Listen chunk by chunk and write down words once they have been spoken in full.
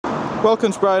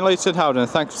Welcome to Brian Leighton Howden and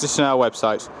thanks for visiting our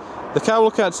website. The car we're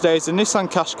looking at today is the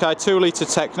Nissan Qashqai 2-litre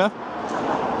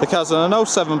Tekna. The car's on an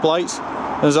 07 plate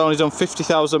and has only done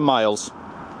 50,000 miles.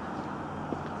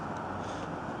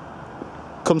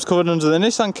 Comes covered under the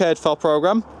Nissan Cared For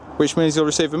programme, which means you'll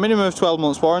receive a minimum of 12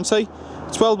 months warranty,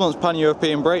 12 months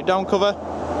pan-European breakdown cover,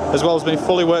 as well as being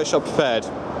fully workshop prepared.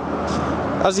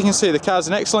 As you can see, the car's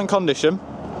in excellent condition,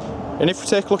 and if we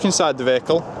take a look inside the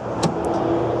vehicle,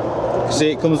 you can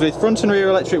see it comes with front and rear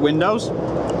electric windows,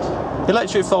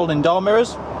 electric folding door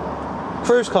mirrors,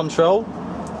 cruise control,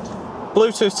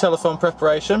 Bluetooth telephone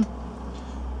preparation,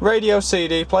 radio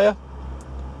CD player,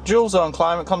 dual zone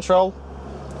climate control,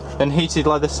 and heated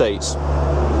leather seats.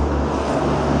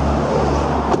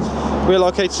 We're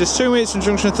located just 2 minutes from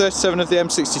junction 37 of the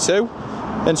M62,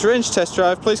 and to arrange a test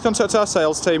drive please contact our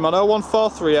sales team on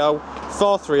 01430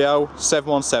 430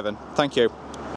 717. Thank you.